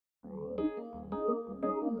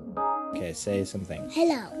they say something.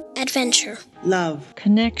 Hello. Adventure. Love.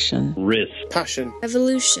 Connection. Risk. Passion.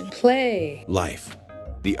 Evolution. Play. Life.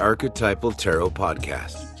 The Archetypal Tarot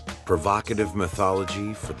Podcast. Provocative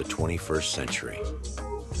mythology for the 21st century.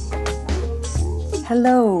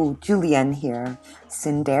 Hello, Julienne here.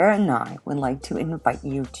 Sindera and I would like to invite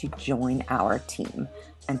you to join our team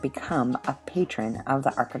and become a patron of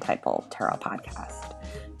the Archetypal Tarot Podcast.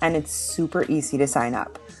 And it's super easy to sign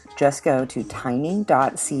up. Just go to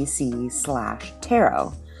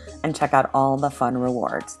tiny.cc/tarot and check out all the fun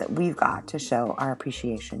rewards that we've got to show our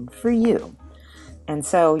appreciation for you. And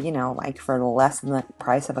so, like for less than the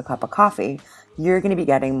price of a cup of coffee, you're going to be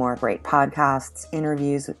getting more great podcasts,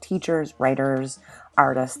 interviews with teachers, writers,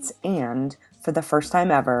 artists, and for the first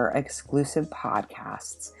time ever, exclusive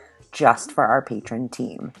podcasts just for our patron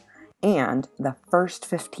team. And the first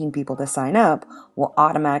 15 people to sign up will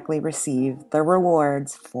automatically receive the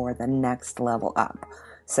rewards for the next level up.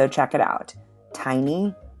 So check it out,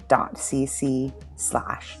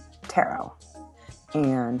 tiny.cc/tarot.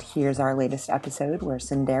 And here's our latest episode where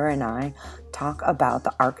Sindera and I talk about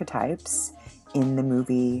the archetypes in the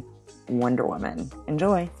movie Wonder Woman.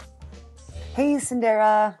 Enjoy. Hey,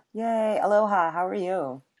 Sindera. Yay. Aloha. How are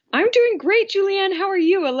you? I'm doing great, Julianne. How are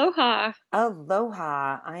you? Aloha.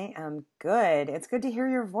 Aloha. I am good. It's good to hear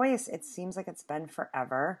your voice. It seems like it's been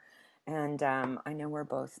forever. And I know we're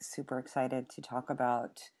both super excited to talk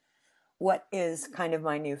about what is kind of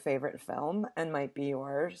my new favorite film and might be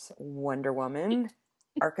yours, Wonder Woman.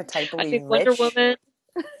 Archetypally I think rich. Wonder Woman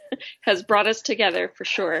has brought us together for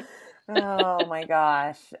sure. Oh my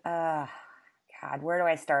gosh. God, where do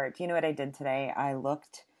I start? Do you know what I did today? I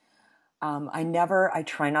looked. I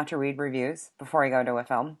try not to read reviews before I go to a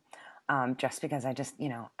film, just because I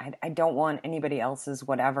don't want anybody else's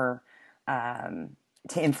whatever to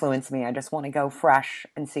influence me. I just want to go fresh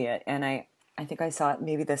and see it. And I think I saw it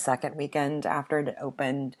maybe the second weekend after it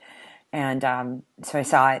opened. And so I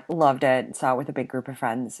saw it, loved it, saw it with a big group of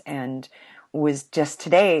friends, and was just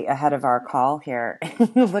today ahead of our call here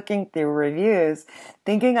looking through reviews,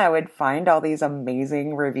 thinking I would find all these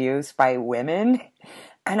amazing reviews by women.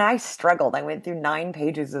 And I struggled. I went through 9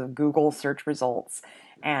 pages of Google search results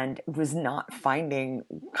and was not finding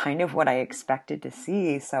kind of what I expected to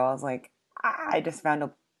see. So I was like, I just found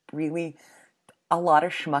a lot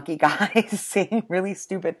of schmucky guys saying really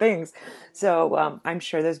stupid things. So I'm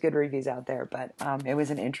sure there's good reviews out there, but it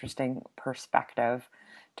was an interesting perspective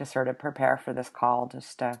to sort of prepare for this call.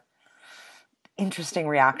 Just a interesting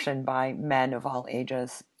reaction by men of all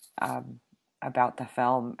ages about the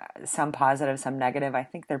film. Some positive, some negative. I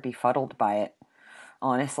think they're befuddled by it,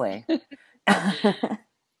 honestly.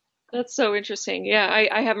 That's so interesting. Yeah,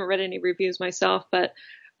 I haven't read any reviews myself, but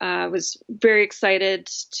I was very excited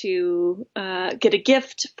to get a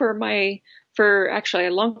gift for actually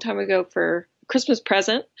a long time ago for Christmas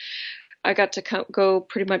present. I got to go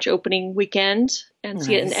pretty much opening weekend and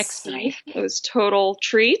see it in XD. It was total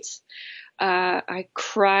treat. I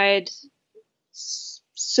cried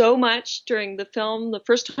so much during the film the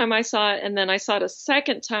first time I saw it, and then I saw it a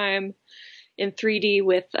second time in 3D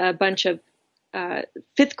with a bunch of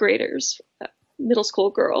 5th graders, middle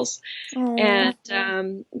school girls. Aww.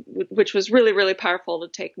 And which was really, really powerful to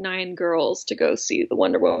take 9 girls to go see the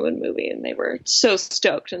Wonder Woman movie, and they were so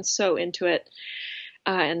stoked and so into it.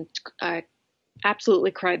 And I absolutely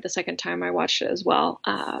cried the second time I watched it as well.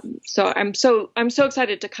 So I'm so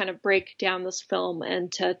excited to kind of break down this film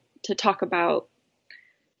and to talk about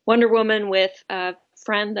Wonder Woman with a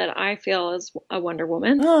friend that I feel is a Wonder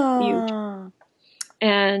Woman. Aww.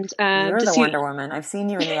 And you're the Wonder Woman. I've seen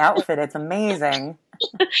you in the outfit. It's amazing.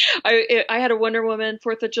 I had a Wonder Woman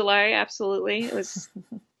 4th of July. Absolutely. It was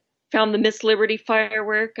found the Miss Liberty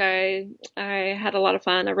firework. I had a lot of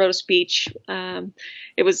fun. I wrote a speech.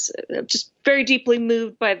 It was just very deeply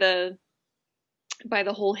moved by the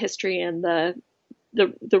whole history and the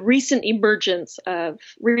recent reemergence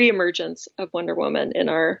of Wonder Woman in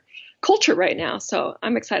our culture right now. So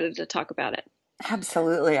I'm excited to talk about it.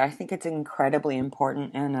 Absolutely. I think it's incredibly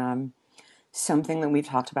important and something that we've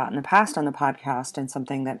talked about in the past on the podcast, and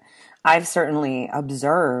something that I've certainly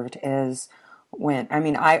observed is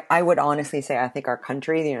I would honestly say I think our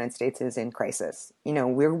country, the United States, is in crisis.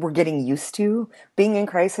 We're getting used to being in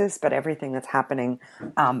crisis, but everything that's happening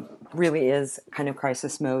really is kind of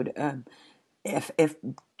crisis mode. If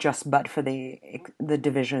just but for the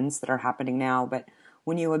divisions that are happening now. But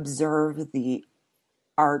when you observe the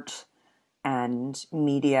art and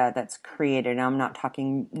media that's created, and I'm not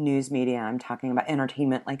talking news media, I'm talking about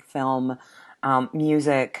entertainment like film,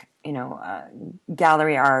 music,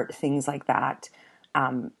 gallery art, things like that.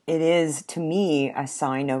 It is, to me, a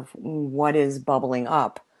sign of what is bubbling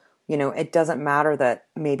up It doesn't matter that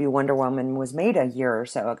maybe Wonder Woman was made a year or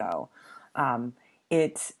so ago.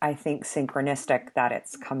 It's, I think, synchronistic that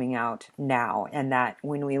it's coming out now, and that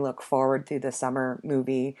when we look forward to the summer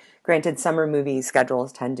movie, granted, summer movie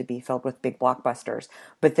schedules tend to be filled with big blockbusters,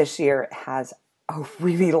 but this year it has a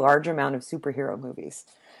really large amount of superhero movies.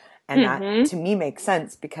 And that, Mm-hmm. to me, makes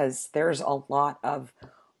sense because there's a lot of,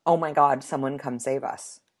 oh my God, someone come save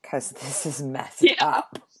us, because this is messed Yeah.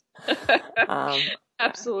 up.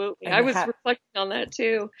 Absolutely. And I was reflecting on that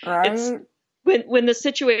too. It's right? when the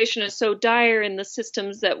situation is so dire and the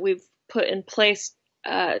systems that we've put in place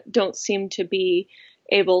don't seem to be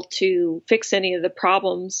able to fix any of the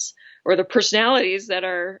problems or the personalities that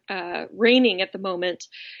are reigning at the moment,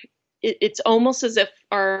 it's almost as if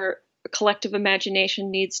our collective imagination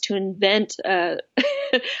needs to invent a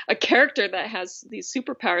character that has these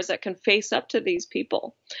superpowers that can face up to these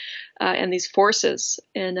people and these forces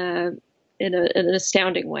in an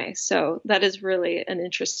astounding way. So that is really an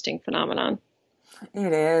interesting phenomenon.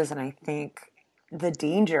 It is, and I think the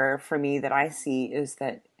danger for me that I see is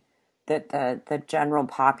that the general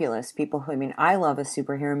populace, people who, I mean, I love a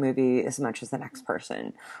superhero movie as much as the next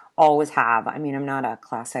person, always have. I mean, I'm not a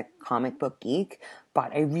classic comic book geek,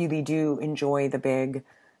 but I really do enjoy the big,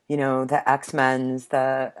 the X-Men's,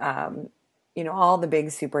 all the big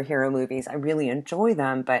superhero movies. I really enjoy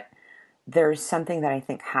them, but there's something that I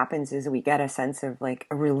think happens is we get a sense of like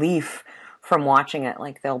a relief from watching it.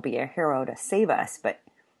 Like there'll be a hero to save us, but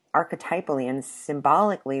archetypally and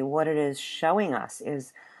symbolically, what it is showing us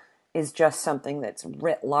is just something that's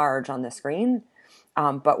writ large on the screen.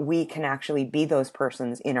 But we can actually be those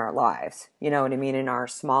persons in our lives. You know what I mean? In our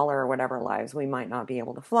smaller or whatever lives, we might not be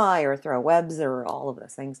able to fly or throw webs or all of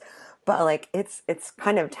those things. But like it's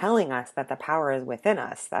kind of telling us that the power is within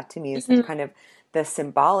us. That to me is Mm-hmm. kind of the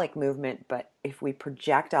symbolic movement. But if we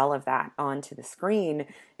project all of that onto the screen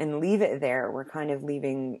and leave it there, we're kind of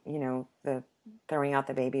leaving, the throwing out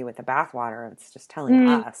the baby with the bathwater. It's just telling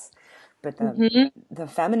us. But the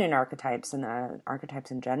feminine archetypes and the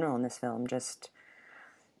archetypes in general in this film just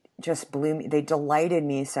blew me. They delighted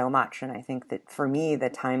me so much, and I think that for me the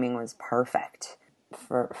timing was perfect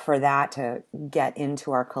for that to get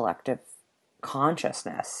into our collective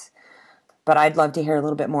consciousness. But I'd love to hear a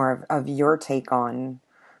little bit more of your take on,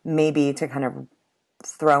 maybe to kind of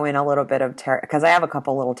throw in a little bit of tarot, because I have a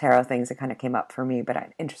couple little tarot things that kind of came up for me, but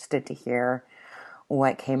I'm interested to hear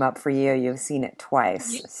what came up for you. You've seen it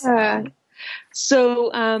twice. Yeah. So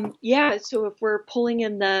if we're pulling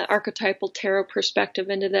in the archetypal tarot perspective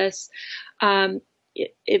into this,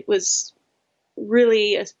 it was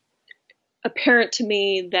really apparent to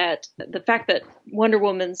me that the fact that Wonder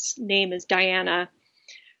Woman's name is Diana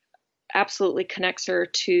absolutely connects her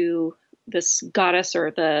to this goddess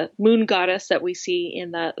or the moon goddess that we see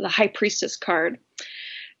in the High Priestess card.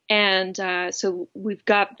 And so we've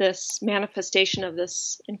got this manifestation of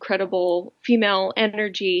this incredible female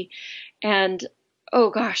energy. And oh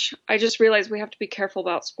gosh, I just realized we have to be careful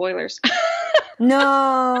about spoilers.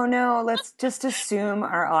 No, let's just assume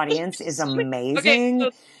our audience is amazing.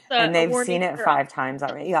 Okay, so and a they've warning seen it for us. 5 times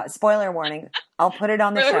already. Yeah, spoiler warning. I'll put it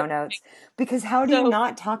on the show notes, because how do you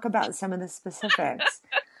not talk about some of the specifics?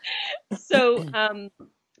 So,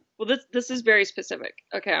 well, this is very specific.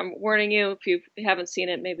 Okay, I'm warning you if you haven't seen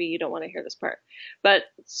it, maybe you don't want to hear this part. But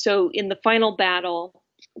so in the final battle,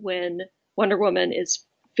 when Wonder Woman is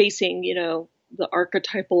facing, the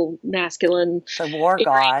archetypal masculine The war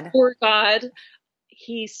god. war god,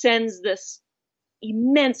 he sends this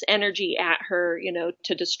immense energy at her,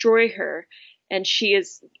 to destroy her, and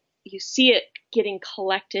you see it getting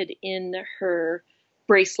collected in her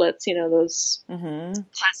bracelets, those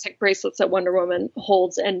classic bracelets that Wonder Woman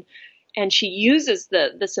holds, and she uses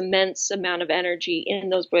this immense amount of energy in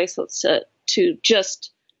those bracelets to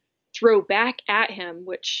just throw back at him,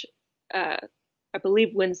 which I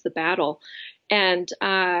believe wins the battle, and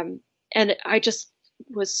I just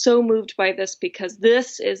was so moved by this because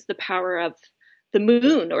this is the power of the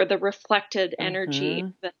moon or the reflected energy.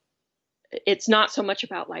 It's not so much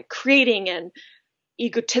about like creating and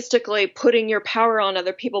egotistically putting your power on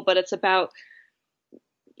other people, but it's about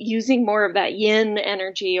using more of that yin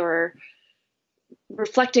energy or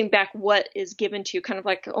reflecting back what is given to you, kind of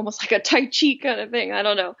like almost like a Tai Chi kind of thing. I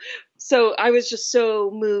don't know. So I was just so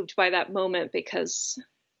moved by that moment because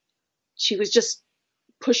she was just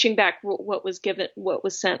pushing back what was given, what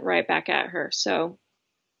was sent right back at her. So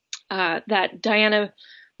that Diana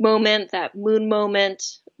moment, that moon moment,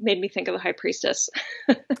 made me think of the High Priestess.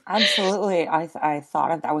 Absolutely. I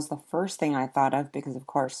thought of that was the first thing I thought of, because of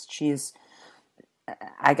course she's,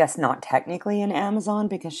 I guess, not technically an Amazon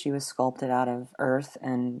because she was sculpted out of earth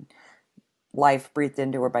and life breathed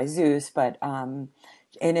into her by Zeus, but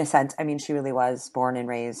in a sense, I mean, she really was born and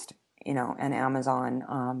raised, an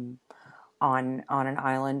Amazon, on an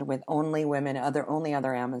island with only women, only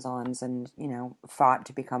other Amazons, and fought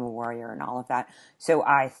to become a warrior and all of that. So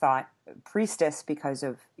I thought Priestess because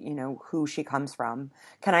of who she comes from.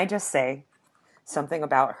 Can I just say something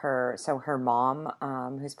about her? So her mom,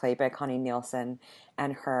 who's played by Connie Nielsen,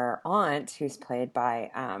 and her aunt, who's played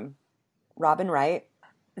by Robin Wright.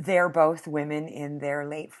 They're both women in their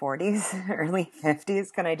late 40s, early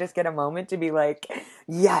 50s. Can I just get a moment to be like,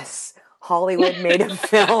 yes, Hollywood made a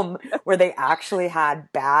film where they actually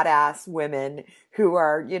had badass women who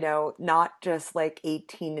are, not just like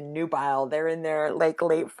 18 and nubile. They're in their like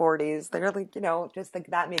late 40s. They're like, just like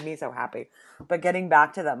that made me so happy. But getting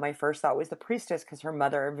back to that, my first thought was the Priestess, because her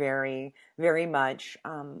mother very, very much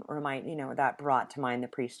that brought to mind the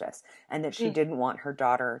Priestess, and that she didn't want her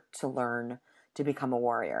daughter to learn to become a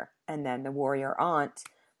warrior. And then the warrior aunt,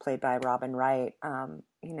 played by Robin Wright,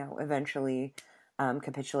 eventually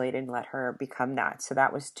capitulated and let her become that. So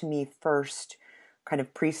that was, to me, first kind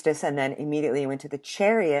of Priestess. And then immediately went to the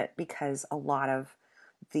Chariot, because a lot of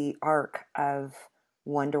the arc of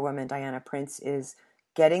Wonder Woman, Diana Prince, is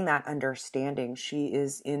getting that understanding. She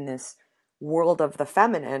is in this world of the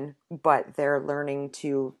feminine, but they're learning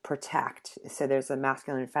to protect. So there's a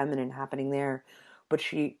masculine and feminine happening there. But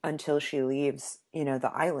until she leaves,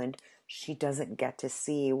 the island, she doesn't get to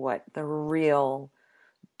see what the real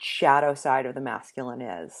shadow side of the masculine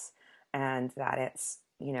is. And that it's,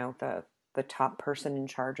 the top person in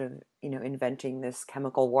charge of, inventing this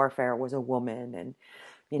chemical warfare was a woman. And,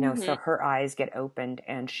 so her eyes get opened,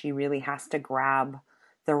 and she really has to grab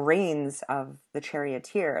the reins of the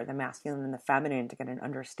charioteer, the masculine and the feminine, to get an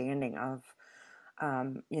understanding of,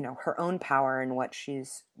 her own power and what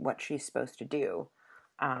she's supposed to do.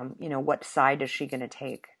 What side is she going to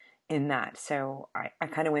take in that? So I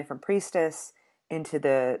kind of went from Priestess into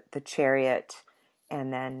the Chariot,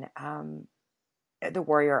 and then the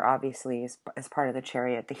warrior obviously is part of the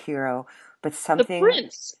Chariot, the hero, but the something.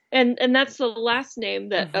 Prince, and that's the last name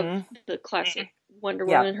that of the classic Wonder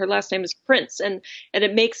Woman. Yep. Her last name is Prince, and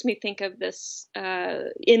it makes me think of this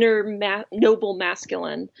inner noble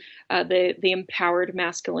masculine, the empowered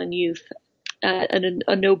masculine youth,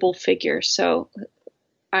 a noble figure. So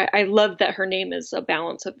I love that her name is a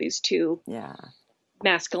balance of these two,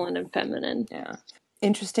 masculine and feminine. Yeah.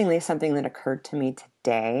 Interestingly, something that occurred to me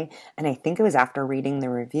today, and I think it was after reading the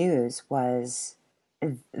reviews, was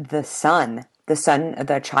the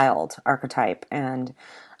the child archetype, and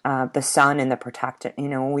the son and the protector.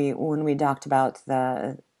 When we talked about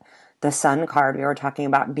the sun card, we were talking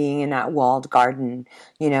about being in that walled garden,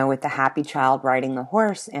 with the happy child riding the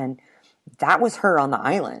horse, and that was her on the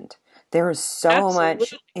island. There was so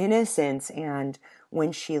much innocence, and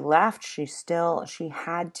when she left, she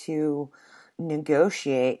had to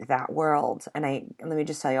negotiate that world. And let me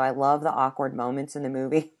just tell you, I love the awkward moments in the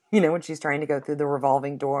movie, when she's trying to go through the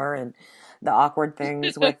revolving door, and the awkward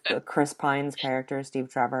things with Chris Pine's character, Steve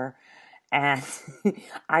Trevor. And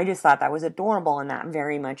I just thought that was adorable, and that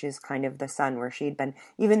very much is kind of the son, where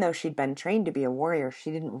even though she'd been trained to be a warrior,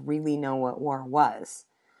 she didn't really know what war was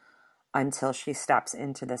until she steps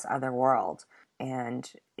into this other world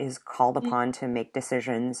and is called upon to make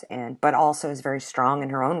decisions, but also is very strong in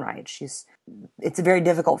her own right. It's very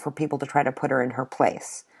difficult for people to try to put her in her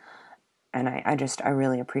place. And I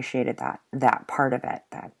really appreciated that part of it,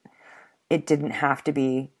 that it didn't have to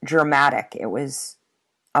be dramatic. It was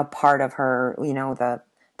a part of her, the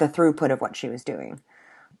throughput of what she was doing.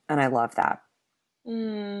 And I love that.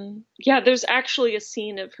 Yeah, there's actually a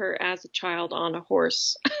scene of her as a child on a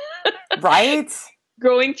horse. Right?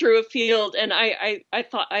 Going through a field, and I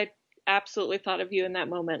absolutely thought of you in that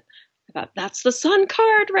moment. I thought, that's the sun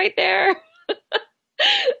card right there.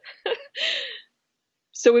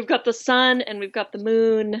 So we've got the sun, and we've got the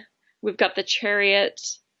moon, we've got the Chariot.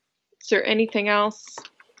 Is there anything else?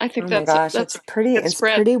 I think it's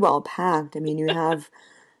pretty well packed. I mean, you have,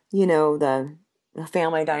 the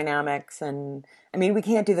family dynamics, and I mean, we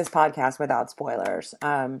can't do this podcast without spoilers.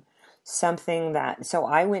 So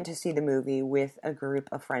I went to see the movie with a group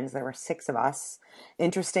of friends. There were 6 of us,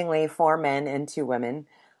 interestingly, 4 men and 2 women.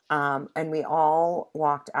 And we all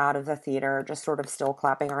walked out of the theater just sort of still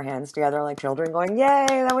clapping our hands together like children, going, yay,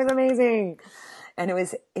 that was amazing. And it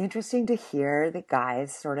was interesting to hear the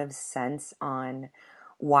guys' sort of sense on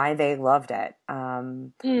why they loved it.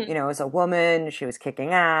 As a woman, she was kicking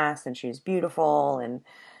ass, and she was beautiful,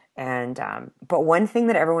 but one thing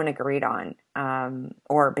that everyone agreed on,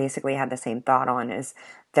 or basically had the same thought on, is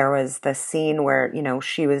there was the scene where,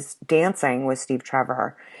 she was dancing with Steve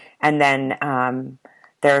Trevor, and then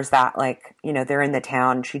there's that, like, you know, they're in the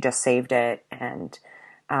town, she just saved it, and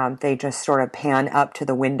they just sort of pan up to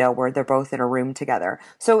the window where they're both in a room together.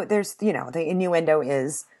 So there's, you know, the innuendo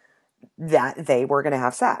is that they were going to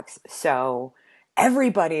have sex. So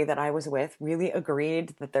everybody that I was with really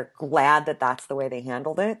agreed that they're glad that that's the way they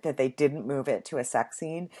handled it, that they didn't move it to a sex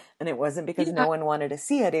scene. And it wasn't because no one wanted to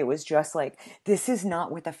see it. It was just like, this is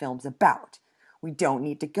not what the film's about. We don't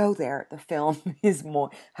need to go there. The film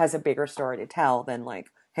has a bigger story to tell than like,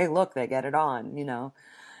 hey, look, they get it on, you know,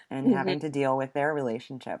 and having to deal with their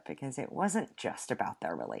relationship, because it wasn't just about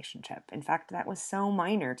their relationship. In fact, that was so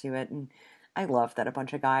minor to it. And I love that a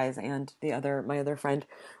bunch of guys and my other friend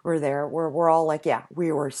were there. We're all like, yeah,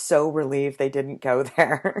 we were so relieved they didn't go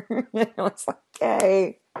there. It was like,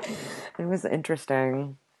 yay. It was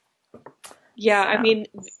interesting. Yeah, I mean,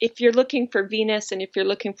 if you're looking for Venus and if you're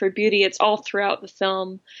looking for beauty, it's all throughout the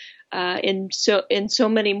film, in so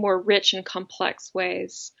many more rich and complex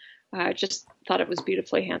ways. I just thought it was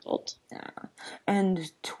beautifully handled. Yeah. And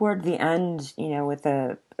toward the end, you know, with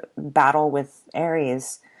the battle with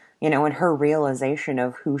Ares, you know, and her realization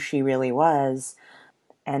of who she really was,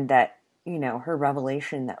 and that, you know, her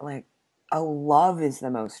revelation that, like, love is the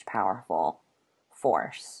most powerful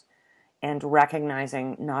force, and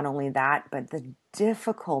recognizing not only that, but the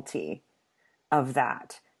difficulty of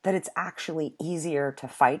that it's actually easier to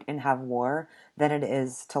fight and have war than it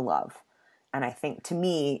is to love. And I think, to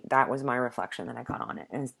me, that was my reflection that I got on it,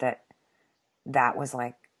 is that was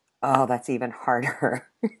like, oh, that's even harder.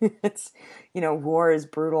 It's, you know, war is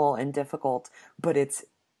brutal and difficult, but it's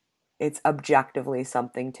objectively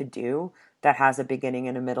something to do that has a beginning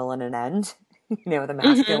and a middle and an end. You know, the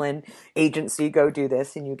masculine agency, go do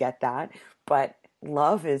this and you get that. But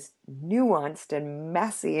love is nuanced and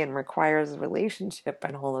messy and requires a relationship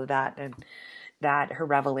and all of that. And that her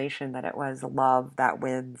revelation that it was love that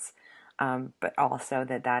wins, but also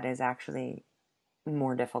that is actually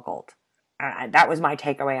more difficult. That was my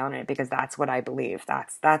takeaway on it, because that's what I believe.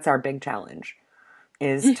 That's our big challenge,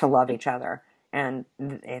 is to love each other. And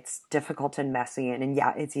it's difficult and messy, and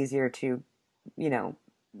yeah, it's easier to, you know,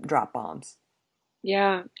 drop bombs.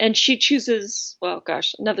 Yeah, and she chooses, well,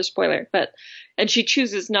 gosh, another spoiler, and she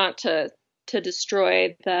chooses not to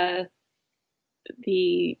destroy the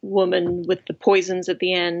woman with the poisons at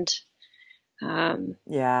the end.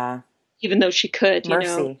 Yeah. Even though she could, you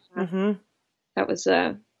Mercy. know.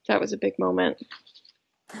 That was a big moment.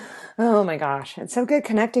 Oh my gosh, it's so good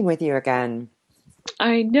connecting with you again.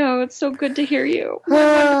 I know, it's so good to hear you.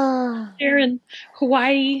 Here in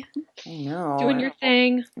Hawaii. I know. Doing your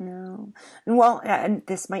thing. No. Well, and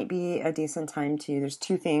this might be a decent time to, there's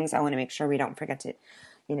two things I want to make sure we don't forget to,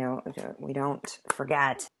 you know, we don't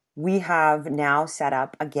forget. We have now set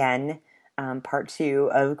up again, part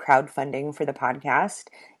 2 of crowdfunding for the podcast.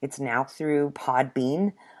 It's now through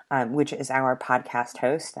Podbean, which is our podcast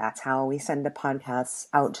host. That's how we send the podcasts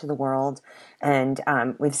out to the world. And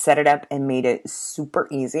we've set it up and made it super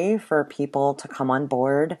easy for people to come on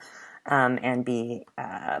board, and be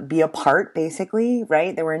a part, basically,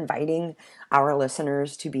 right? They were inviting our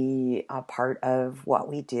listeners to be a part of what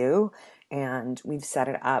we do. And we've set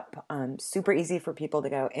it up super easy for people to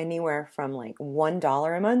go anywhere from like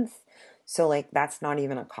 $1 a month. So like, that's not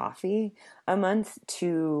even a coffee a month,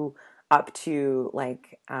 to up to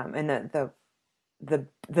like, and the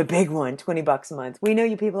big one, $20 a month. We know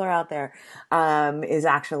you people are out there, is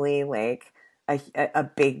actually like a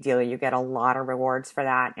big deal. You get a lot of rewards for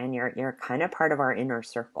that, and you're kind of part of our inner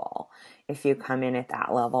circle if you come in at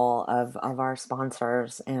that level of our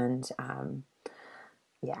sponsors. And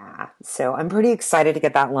yeah, so I'm pretty excited to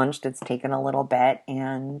get that launched. It's taken a little bit,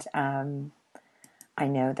 and I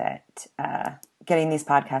know that getting these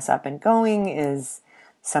podcasts up and going is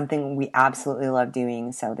something we absolutely love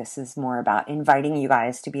doing. So this is more about inviting you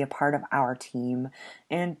guys to be a part of our team.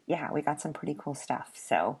 And yeah, we got some pretty cool stuff.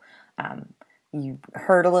 So you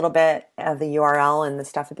heard a little bit of the URL and the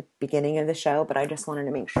stuff at the beginning of the show, but I just wanted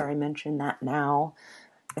to make sure I mention that now.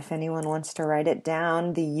 If anyone wants to write it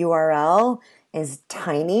down, the URL is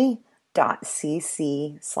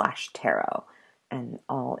tiny.cc/tarot, and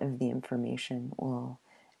all of the information will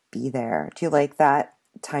be there. Do you like that?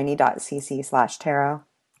 Tiny.cc/tarot?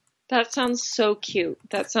 That sounds so cute.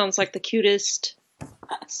 That sounds like the cutest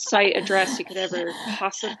site address you could ever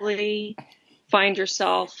possibly find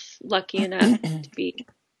yourself lucky enough to be.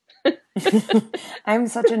 I'm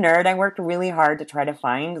such a nerd. I worked really hard to try to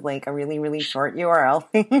find like a really, really short URL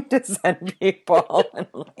thing to send people. And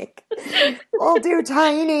like, we'll do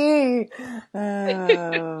tiny.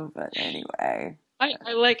 But anyway.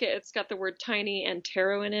 I like it. It's got the word tiny and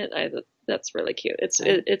tarot in it. That's really cute.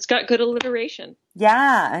 It's got good alliteration.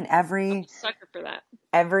 Yeah, and I'm a sucker for that.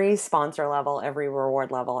 every sponsor level, every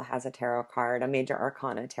reward level has a tarot card, a major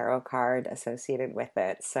arcana tarot card associated with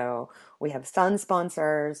it. So we have sun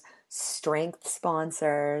sponsors, strength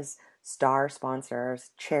sponsors, star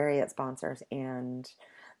sponsors, chariot sponsors, and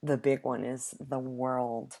the big one is the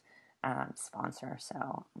world sponsor.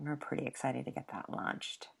 So we're pretty excited to get that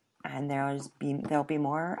launched. And there'll be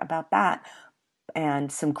more about that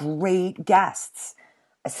and some great guests.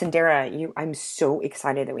 Sindera, I'm so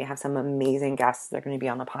excited that we have some amazing guests that are going to be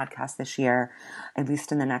on the podcast this year, at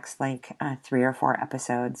least in the next 3 or 4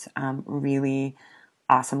 episodes. Really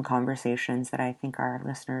awesome conversations that I think our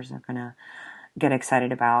listeners are going to get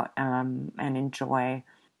excited about and enjoy.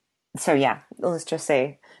 So yeah, let's just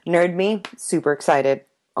say, nerd me, super excited.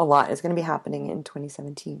 A lot is going to be happening in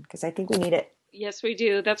 2017 because I think we need it. Yes, we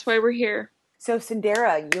do. That's why we're here. So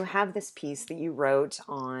Sindera, you have this piece that you wrote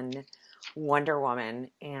on Wonder Woman,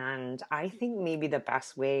 and I think maybe the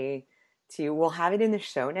best way we'll have it in the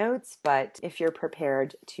show notes, but if you're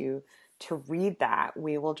prepared to read that,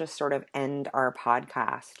 we will just sort of end our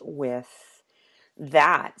podcast with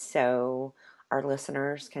that, so our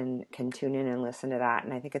listeners can tune in and listen to that.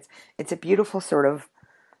 And I think it's a beautiful sort of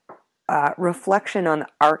reflection on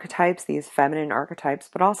archetypes, these feminine archetypes,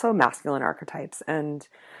 but also masculine archetypes, and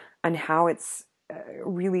how it's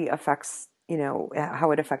really affects,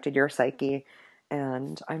 how it affected your psyche.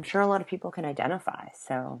 And I'm sure a lot of people can identify.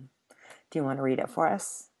 So do you want to read it for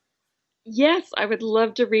us? Yes, I would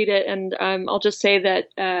love to read it. And I'll just say that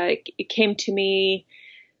it came to me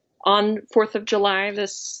on 4th of July,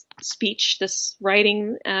 this speech, this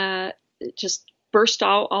writing, just burst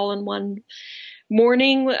out all in one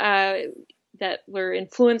morning that were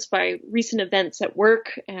influenced by recent events at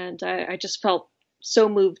work. And I just felt so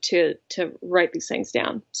moved to write these things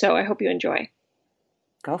down. So I hope you enjoy.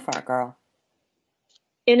 Go for it, girl.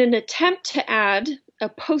 In an attempt to add a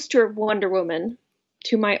poster of Wonder Woman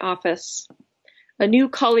to my office, a new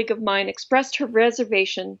colleague of mine expressed her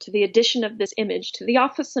reservation to the addition of this image to the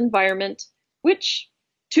office environment, which,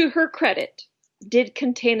 to her credit, did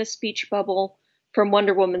contain a speech bubble from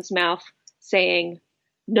Wonder Woman's mouth saying,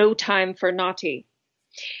 "No time for naughty."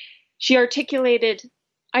 She articulated,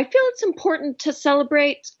 "I feel it's important to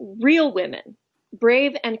celebrate real women,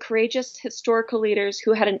 brave and courageous historical leaders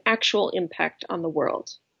who had an actual impact on the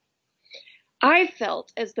world." I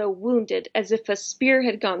felt as though wounded, as if a spear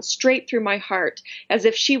had gone straight through my heart, as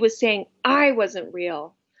if she was saying I wasn't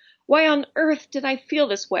real. Why on earth did I feel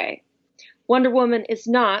this way? Wonder Woman is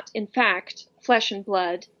not, in fact, flesh and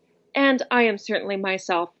blood, and I am certainly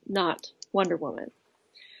myself not Wonder Woman.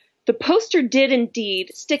 The poster did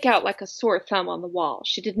indeed stick out like a sore thumb on the wall.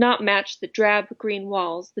 She did not match the drab green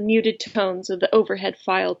walls, the muted tones of the overhead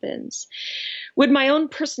file bins. Would my own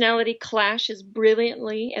personality clash as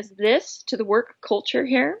brilliantly as this to the work culture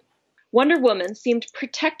here? Wonder Woman seemed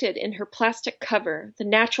protected in her plastic cover, the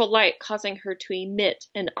natural light causing her to emit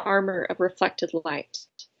an armor of reflected light.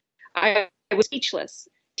 I was speechless.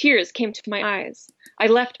 Tears came to my eyes. I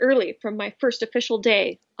left early from my first official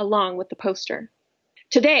day, along with the poster.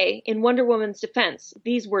 Today, in Wonder Woman's defense,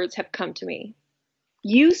 these words have come to me.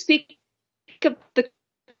 You speak of the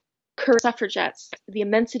current suffragettes, the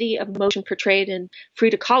immensity of emotion portrayed in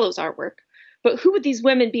Frida Kahlo's artwork, but who would these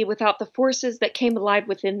women be without the forces that came alive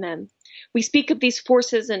within them? We speak of these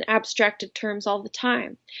forces in abstracted terms all the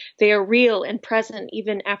time. They are real and present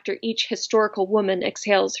even after each historical woman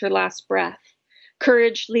exhales her last breath.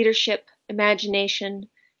 Courage, leadership, imagination,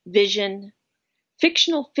 vision.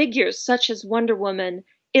 Fictional figures such as Wonder Woman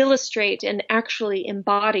illustrate and actually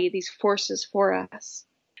embody these forces for us.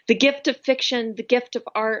 The gift of fiction, the gift of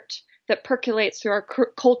art that percolates through our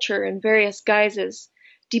culture in various guises,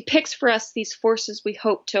 depicts for us these forces we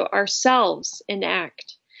hope to ourselves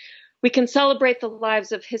enact. We can celebrate the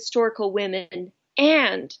lives of historical women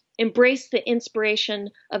and embrace the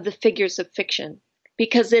inspiration of the figures of fiction,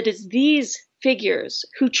 because it is these figures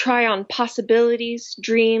who try on possibilities,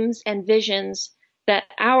 dreams, and visions that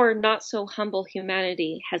our not-so-humble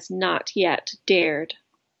humanity has not yet dared.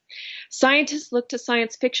 Scientists look to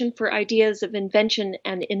science fiction for ideas of invention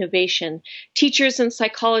and innovation. Teachers and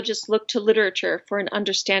psychologists look to literature for an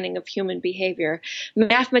understanding of human behavior.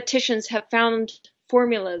 Mathematicians have found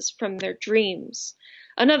formulas from their dreams.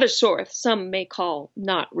 Another source some may call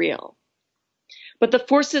not real. But the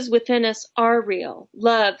forces within us are real.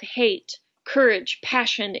 Love, hate, courage,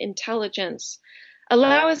 passion, intelligence.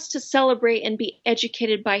 Allow us to celebrate and be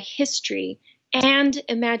educated by history and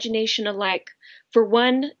imagination alike, for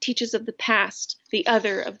one teaches of the past, the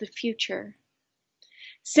other of the future.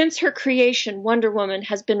 Since her creation, Wonder Woman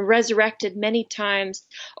has been resurrected many times,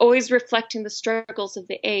 always reflecting the struggles of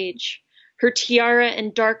the age. Her tiara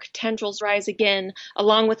and dark tendrils rise again,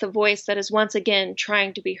 along with a voice that is once again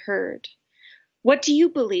trying to be heard. What do you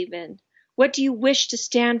believe in? What do you wish to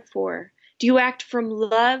stand for? Do you act from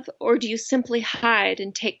love, or do you simply hide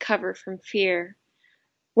and take cover from fear?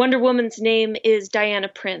 Wonder Woman's name is Diana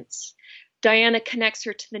Prince. Diana connects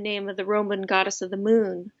her to the name of the Roman goddess of the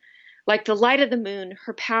moon. Like the light of the moon,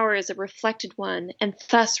 her power is a reflected one, and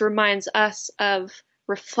thus reminds us of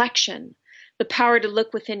reflection, the power to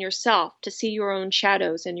look within yourself, to see your own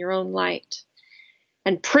shadows and your own light.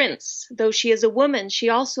 And Prince, though she is a woman, she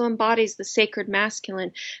also embodies the sacred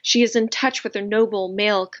masculine. She is in touch with her noble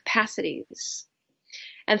male capacities.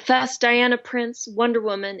 And thus, Diana Prince, Wonder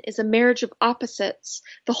Woman, is a marriage of opposites,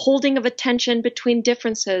 the holding of attention between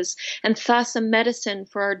differences, and thus a medicine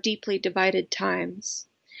for our deeply divided times.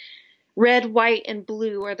 Red, white, and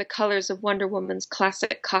blue are the colors of Wonder Woman's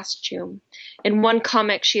classic costume. In one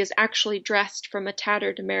comic, she is actually dressed from a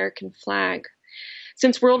tattered American flag.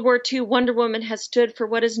 Since World War II, Wonder Woman has stood for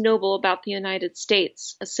what is noble about the United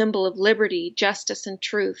States, a symbol of liberty, justice, and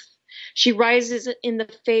truth. She rises in the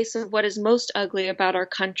face of what is most ugly about our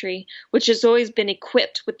country, which has always been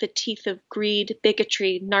equipped with the teeth of greed,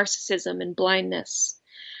 bigotry, narcissism, and blindness.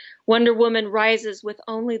 Wonder Woman rises with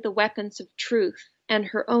only the weapons of truth and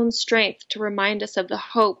her own strength to remind us of the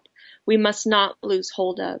hope we must not lose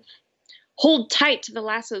hold of. Hold tight to the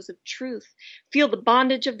lassos of truth. Feel the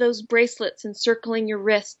bondage of those bracelets encircling your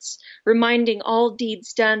wrists, reminding all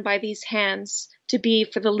deeds done by these hands to be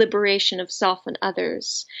for the liberation of self and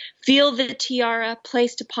others. Feel the tiara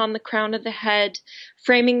placed upon the crown of the head,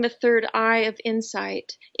 framing the third eye of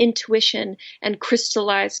insight, intuition, and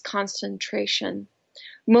crystallized concentration.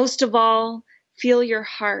 Most of all, feel your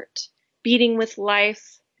heart, beating with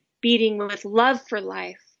life, beating with love for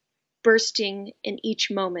life, bursting in each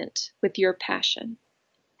moment with your passion.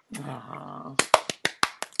 Aww.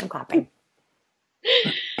 I'm clapping.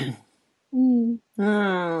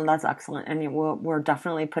 That's excellent. And we're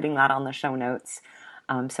definitely putting that on the show notes.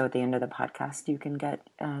 So at the end of the podcast, you can get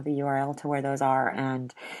the URL to where those are.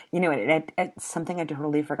 And, it's something I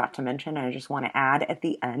totally forgot to mention. And I just want to add at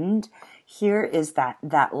the end here is that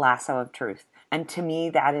lasso of truth. And to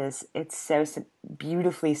me, it's so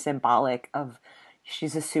beautifully symbolic of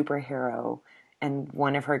she's a superhero, and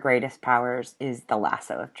one of her greatest powers is the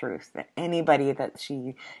lasso of truth. That anybody that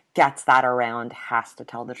she gets that around has to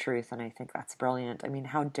tell the truth, and I think that's brilliant. I mean,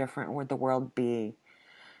 how different would the world be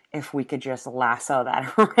if we could just lasso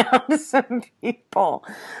that around some people?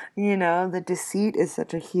 The deceit is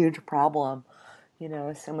such a huge problem.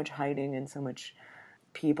 So much hiding and so much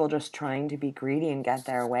people just trying to be greedy and get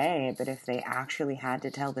their way. But if they actually had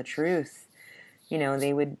to tell the truth,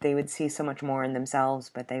 they would see so much more in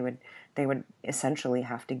themselves, but they would essentially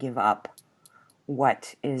have to give up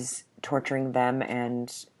what is torturing them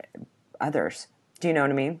and others. Do you know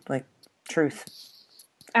what I mean? Like truth.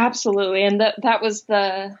 Absolutely. And that was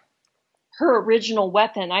her original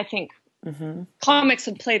weapon. I think comics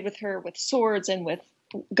have played with her with swords and with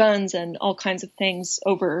guns and all kinds of things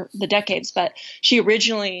over the decades, but she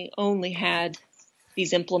originally only had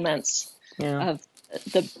these implements of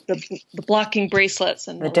the blocking bracelets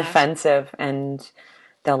and the defensive, and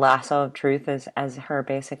the lasso of truth is as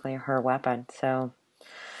basically her weapon. So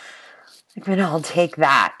we can all take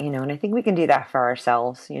that, and I think we can do that for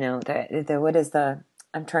ourselves. I'm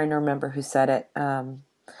trying to remember who said it.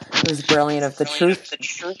 It was brilliant. Of the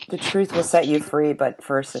truth will set you free, but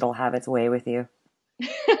first it'll have its way with you.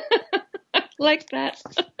 I like that.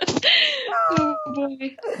 Oh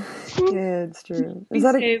boy. Yeah, it's true. Is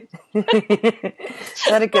that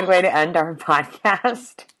a good way to end our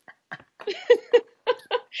podcast?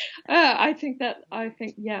 I think that's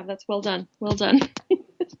well done. Well done.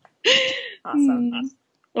 Awesome.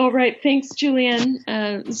 All right. Thanks,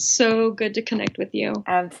 Julianne. So good to connect with you.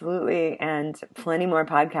 Absolutely. And plenty more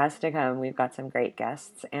podcasts to come. We've got some great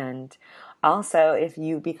guests. And also, if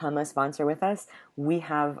you become a sponsor with us, we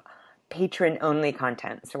have patron-only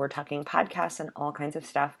content. So we're talking podcasts and all kinds of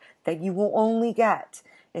stuff that you will only get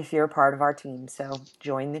if you're part of our team. So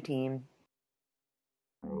join the team.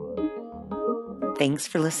 Thanks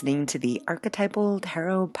for listening to the Archetypal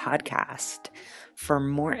Tarot Podcast. For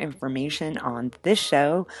more information on this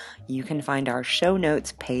show, you can find our show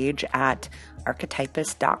notes page at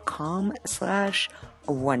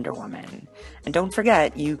archetypus.com/Wonder Woman. And don't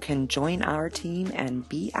forget, you can join our team and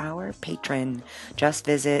be our patron. Just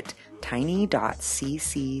visit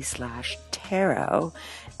tiny.cc/tarot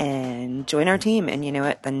and join our team. And you know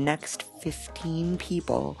what? The next 15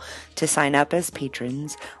 people to sign up as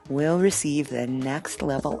patrons will receive the next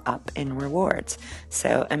level up in rewards.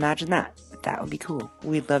 So imagine that. That would be cool.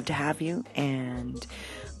 We'd love to have you, and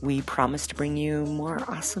We promise to bring you more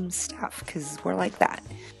awesome stuff because we're like that.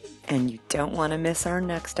 And you don't want to miss our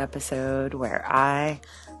next episode where I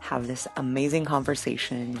have this amazing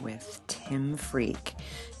conversation with Tim Freak,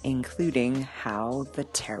 including how the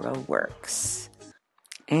tarot works.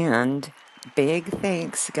 And big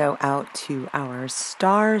thanks go out to our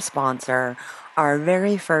star sponsor, our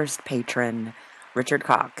very first patron, Richard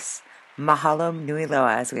Cox. Mahalo nui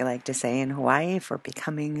loa, as we like to say in Hawaii, for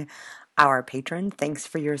becoming our patron. Thanks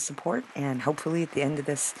for your support, and hopefully at the end of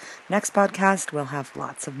this next podcast, we'll have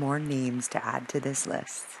lots of more names to add to this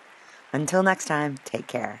list. Until next time, take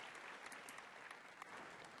care.